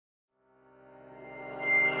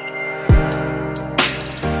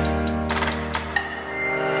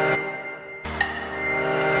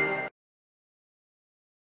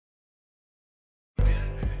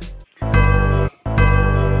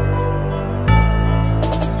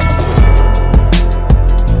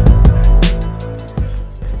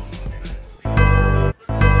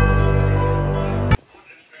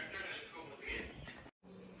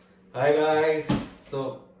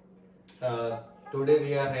Today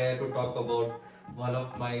we are here to talk about one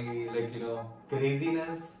of my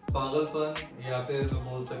craziness, पागलपन या फिर मैं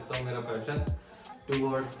बोल सकता हूँ मेरा passion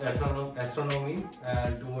towards astronomy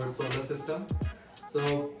and towards solar system.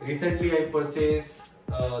 So recently I purchased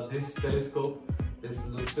this telescope. This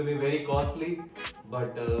looks to be very costly,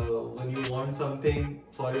 but when you want something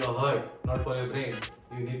for your heart, not for your brain,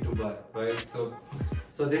 you need to buy, right?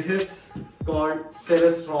 So this is called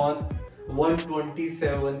Celestron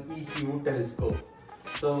 127EQ telescope.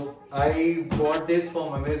 So I bought this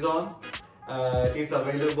from Amazon. It is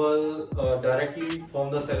available directly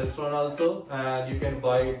from the Celestron also, and you can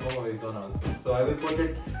buy it from Amazon also. So I will put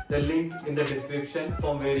the link in the description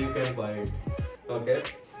from where you can buy it. Okay.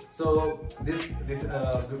 So this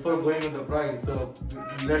before going on the price, so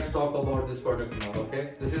let's talk about this product now.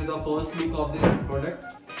 Okay. This is the first look of this product.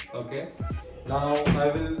 Okay. Now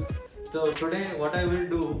so today what I will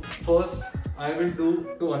do first, I will do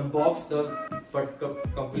to unbox the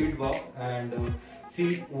complete box and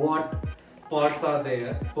see what parts are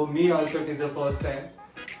there. For me also it is the first time,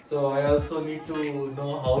 so I also need to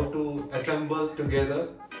know how to assemble together.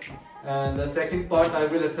 And the second part, I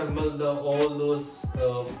will assemble all those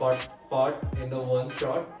part in the one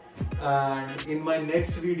shot. And in my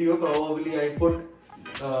next video, probably I put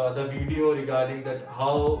the video regarding that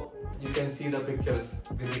how you can see the pictures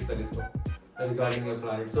with this telescope regarding your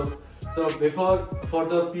planet. So for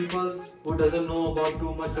the people who doesn't know about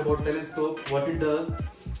too much about telescope, what it does,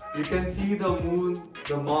 you can see the moon,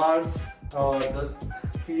 the Mars, the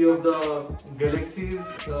few of the galaxies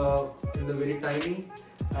in the very tiny,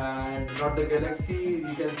 and not the galaxy.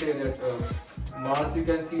 You can say that Mars you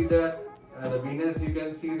can see that, the Venus you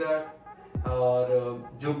can see that, or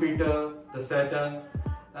Jupiter, the Saturn,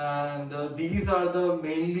 and these are the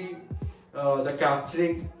mainly the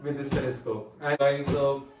capturing with this telescope. And guys,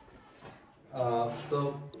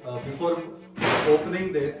 before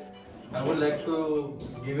opening this, I would like to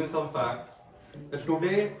give you some fact that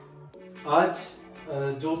today आज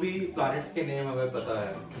जो भी planets के name हमें पता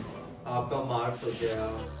है, आपका Mars हो गया,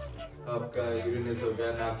 आपका यूरेनस हो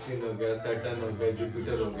गया, नेपच्यून हो गया, सैटर्न हो गया,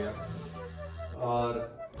 जुपिटर हो गया, और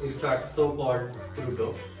इनफैक्ट सो कॉल्ड प्लूटो.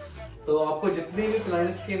 तो आपको जितने भी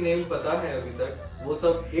प्लैनेट्स के नेम पता है अभी तक, वो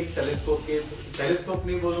सब एक टेलीस्कोप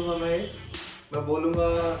नहीं बोलूंगा मैं बोलूंगा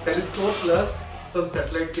टेलीस्कोप प्लस सब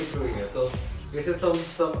सैटेलाइट के थ्रू ही है. तो this is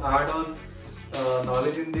some add-on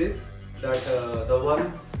knowledge in this, that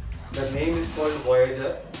the name is called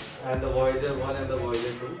Voyager, and the Voyager 1 and the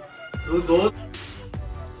Voyager 2. Through those,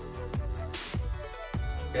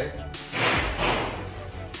 okay.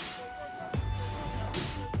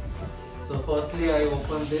 So firstly, I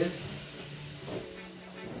open this.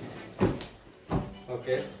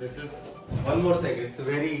 Okay, this is one more thing. It's a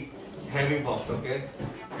very heavy box. Okay,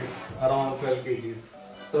 it's around 12 kgs.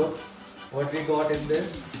 So what we got in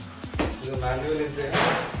this, the manual is there.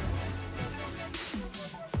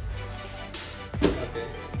 Okay,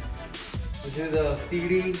 this is the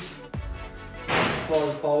CD. It's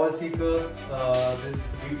called Powerseeker. This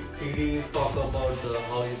CD talk about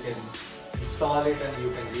how you can install it and you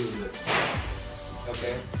can use it.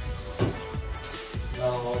 Okay.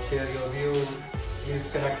 Now I'll share your view. Please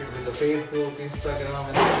connect it with the Facebook, Instagram,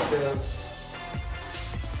 and Twitter.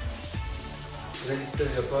 Register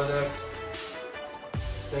your product.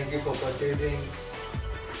 Thank you for purchasing.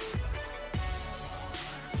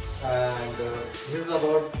 And this is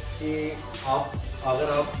about कि आप अगर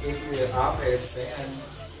आप एक app है इसमें and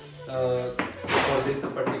for this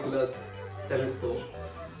particular telescope,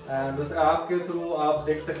 and उस app के through आप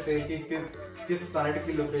देख सकते हैं कि किस planet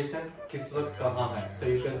की लोकेशन किस वक्त कहाँ है. So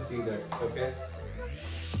you can see that. Okay.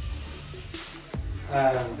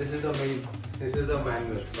 And this is the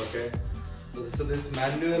manual. Okay. So this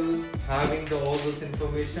manual having all this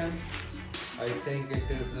information, I think it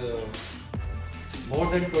is more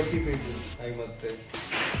than 20 pages, I must say.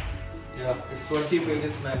 Yeah, it's 20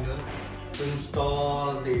 pages manual to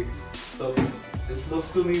install this. So this looks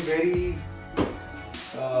to me very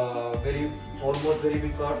almost very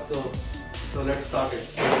big part. So let's start it.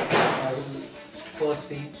 I will first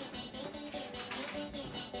see.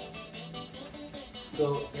 So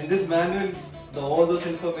in this manual, all those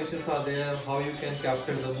informations are there, how you can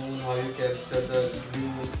capture the moon, how you capture the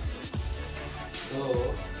view. So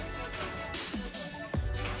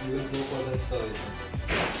we will go for the installation.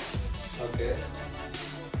 Okay.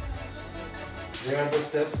 There are the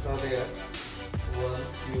steps are there. 1,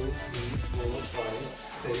 2, 3, 4, 5,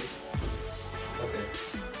 6. Okay.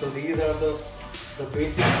 So these are the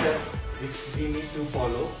basic steps which we need to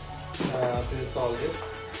follow to install this.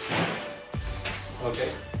 Okay.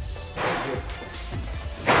 Good.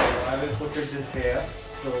 So I will put it this here.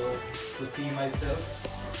 So to see myself.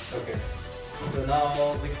 Okay. So now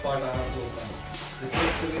which part I have to open? This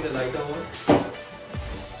looks to be the lighter one.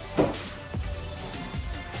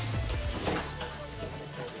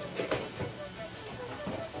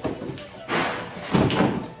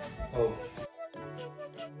 Oh.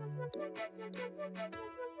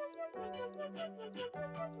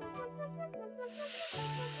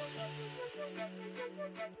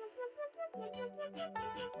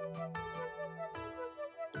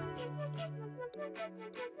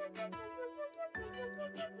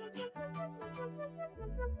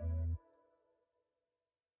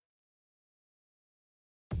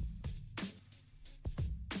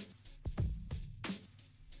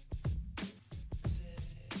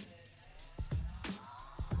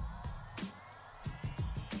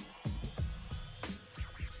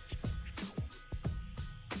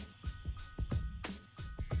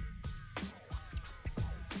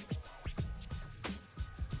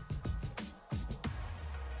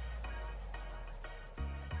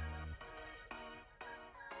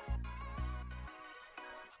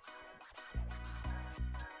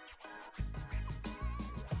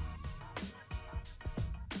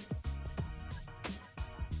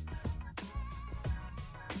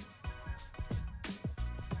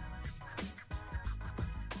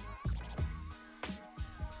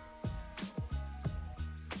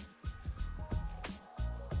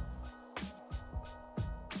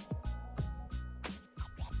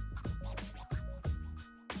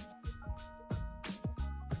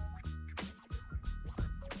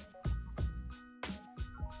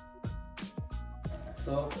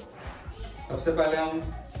 So, सबसे पहले हम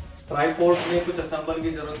tripod में कुछ assemble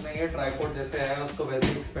की जरूरत नहीं है, tripod जैसे है उसको वैसे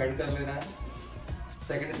ही एक्सपेंड कर लेना है.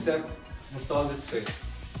 Second step, install this page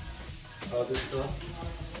और दिस तो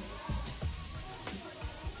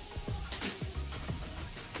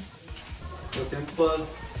सिंपल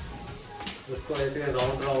इसको ऐसे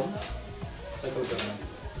राउंड राउंड सर्कल करना है.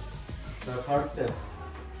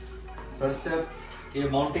 थर्ड स्टेप ये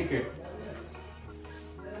माउंटिंग किट,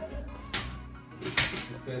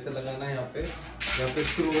 इसको ऐसे लगाना है. यहाँ पे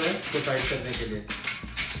स्क्रू है तो टाइट करने के लिए.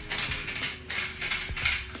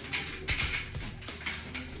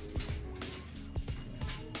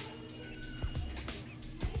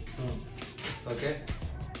 ओके,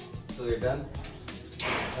 तो ये डन.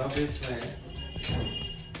 अब इसमें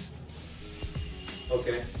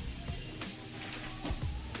ओके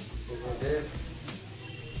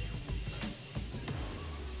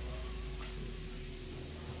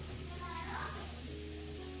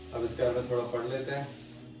अब इसके बारे में थोड़ा पढ़ लेते हैं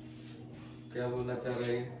क्या बोलना चाह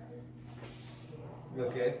रहे हैं.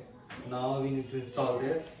 Okay, now we need to install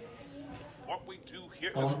this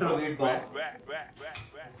counterweight bar.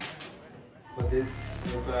 For this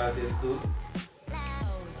you require this tool.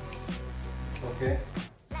 Okay.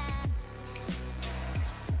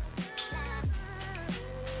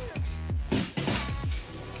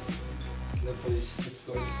 Let's push this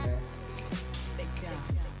go इसमें.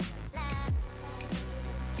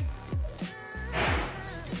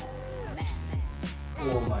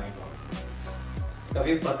 Oh my God.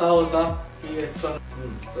 कभी पता होता कि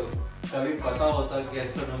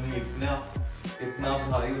एस्ट्रोनॉमी इतना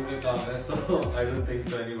भारी हुए काम है. So I don't think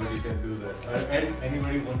so anybody can do that. And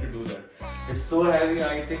anybody want to do that. It's so heavy.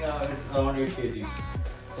 I think it's around 8 kg.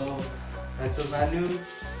 So as the manual,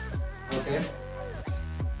 okay.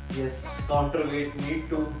 Yes, counterweight need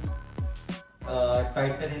to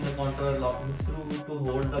tighten in the counterweight locking screw to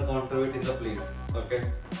hold the counterweight in the place. Okay.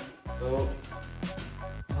 So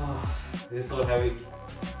this is so heavy.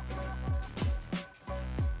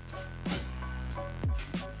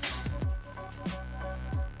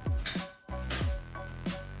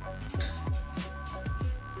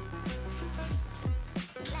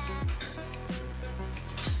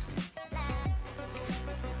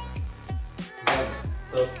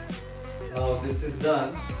 So now this is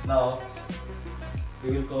done. Now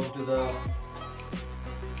we will come to the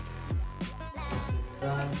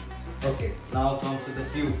done. Okay, now comes to the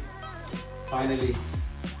tube. Finally,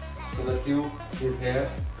 so the tube is here.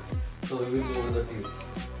 So we will go over the tube.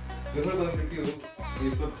 Before going to tube,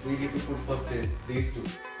 we need to put first these two.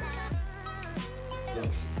 So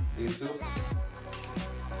these two.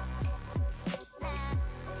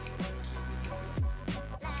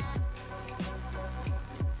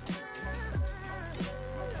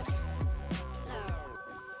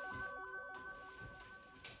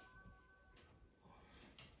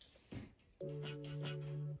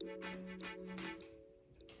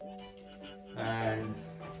 And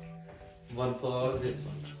one for this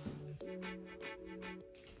one.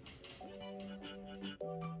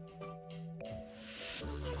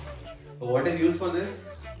 So what is used for this?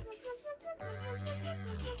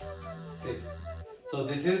 See, so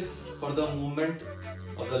this is for the movement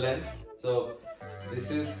of the lens. So this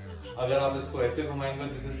is, अगर आप इसको ऐसे घुमाएंगे,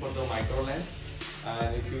 this is for the micro lens,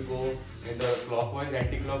 and if you go in the clockwise,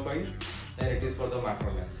 anti-clockwise, then it is for the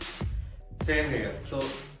macro lens. Same here. So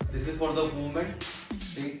this is for the movement.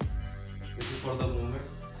 See, this is for the movement.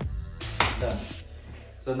 Done.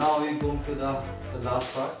 So now we go to the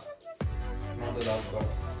last part. Not the last part.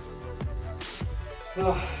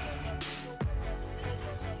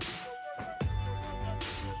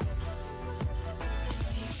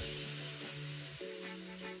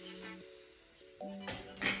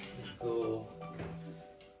 इसको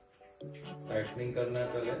tightening करना है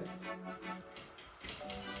पहले.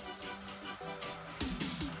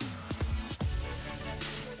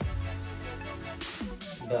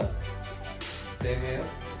 Done. Same here.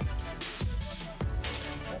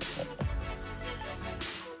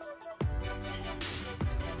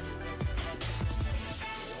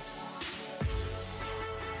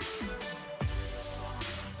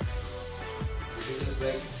 This is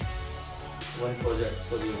like one project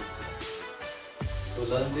for you. To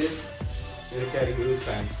learn this, you will carry huge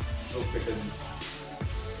time to fit in.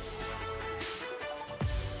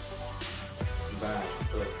 Bam.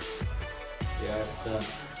 So yeah, it's done.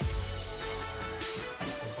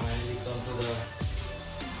 So finally come to the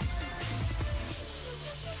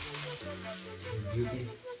beauty.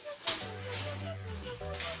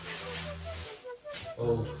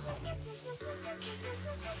 Oh.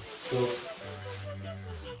 So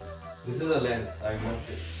this is a lens, I must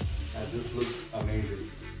say, and this looks amazing.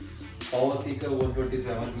 Powerseeker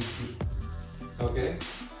 127EQ. Okay.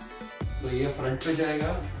 तो ये front पे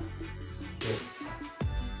जाएगा. Yes.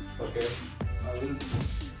 Okay. I will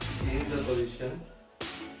change the position.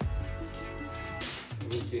 I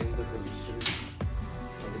will change the position.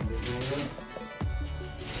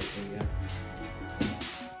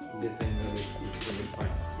 This angle is really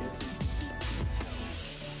fine. Yes.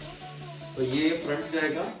 So ये front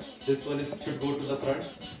जाएगा. This one should go to the front,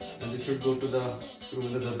 and this should go to the screw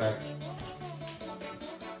into the back.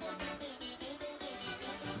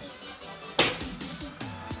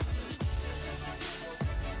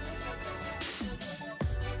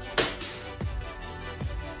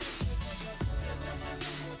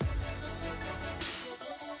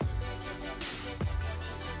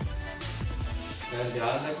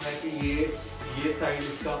 ध्यान रखना है कि ये side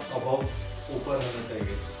इसका above ऊपर होना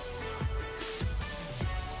चाहिए.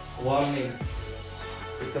 Warning,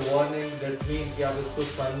 it's a warning, that means कि आप इसको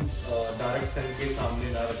डायरेक्ट सन के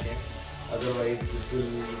सामने ना रखें, otherwise this will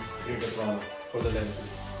create a problem for the lenses.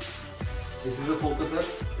 This is a focuser,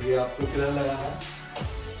 ये आपको फिलर लगाना है.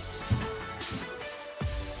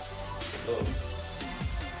 तो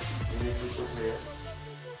you need to put here.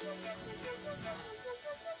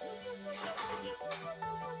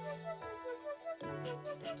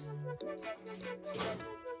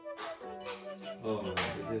 Oh,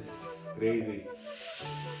 this is crazy.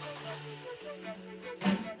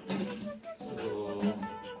 So,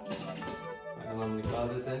 हम निकाल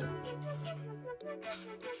देते हैं.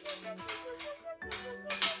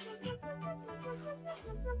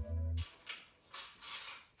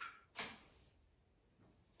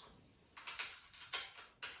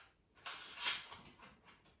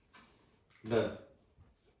 Done.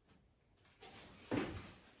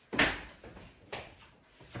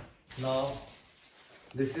 Now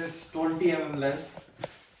this is 20 mm lens,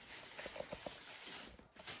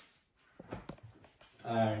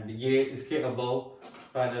 and ये इसके above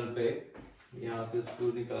panel पे यहाँ से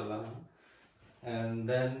screw निकाला है, and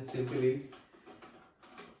then simply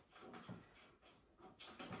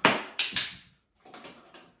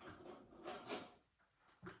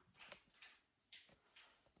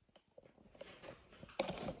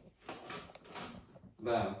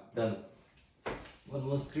bam, done. One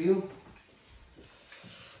more screw.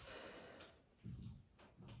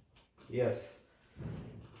 Yes.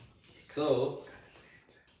 So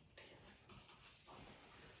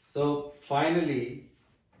finally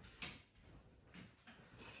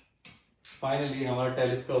हमारा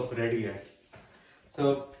telescope ready है. So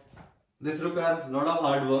this requires a lot of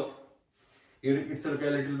hard work. It's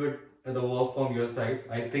requires a little bit the work from your side.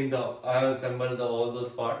 I think I have assembled all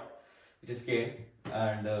those parts which is came,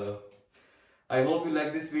 and I hope you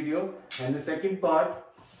like this video. And the second part,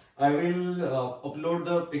 I will upload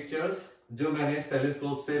the pictures जो मैंने इस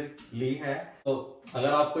telescope से ली हैं. तो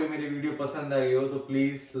अगर आपको ये मेरी वीडियो पसंद आई हो तो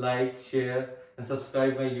please like, share and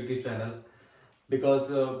subscribe my YouTube channel, because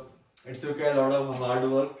it's require lot of hard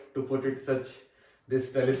work to put it such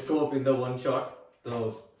this telescope in the one shot. So,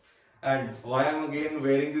 and why I'm again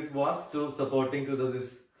wearing this mask, to supporting to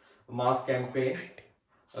this mask campaign.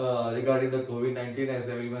 regarding the COVID-19, as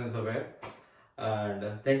everyone is aware.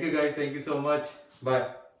 And thank you guys, thank you so much.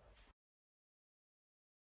 Bye.